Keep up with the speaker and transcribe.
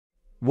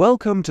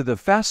Welcome to the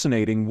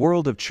fascinating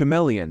world of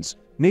chameleons,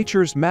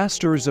 nature's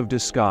masters of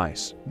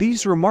disguise.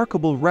 These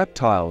remarkable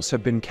reptiles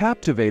have been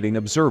captivating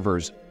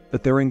observers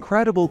with their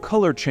incredible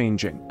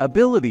color-changing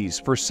abilities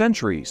for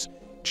centuries.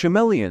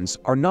 Chameleons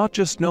are not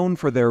just known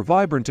for their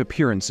vibrant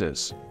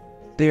appearances.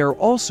 They are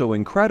also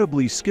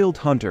incredibly skilled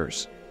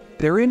hunters.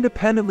 Their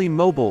independently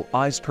mobile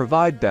eyes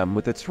provide them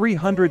with a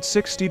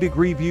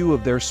 360-degree view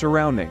of their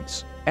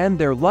surroundings, and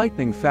their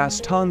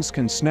lightning-fast tongues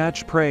can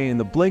snatch prey in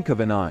the blink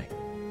of an eye.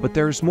 But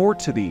there's more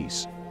to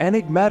these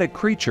enigmatic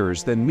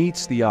creatures than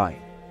meets the eye.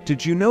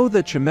 Did you know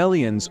that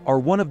chameleons are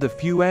one of the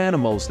few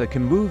animals that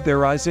can move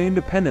their eyes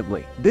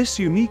independently? This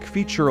unique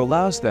feature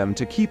allows them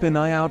to keep an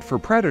eye out for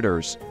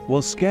predators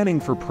while scanning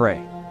for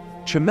prey.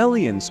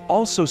 Chameleons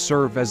also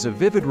serve as a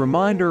vivid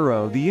reminder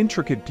of the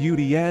intricate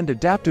beauty and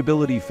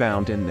adaptability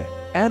found in the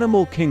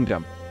animal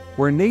kingdom,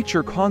 where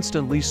nature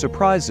constantly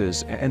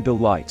surprises and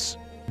delights.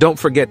 Don't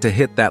forget to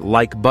hit that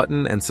like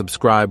button and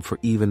subscribe for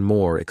even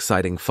more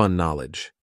exciting fun knowledge.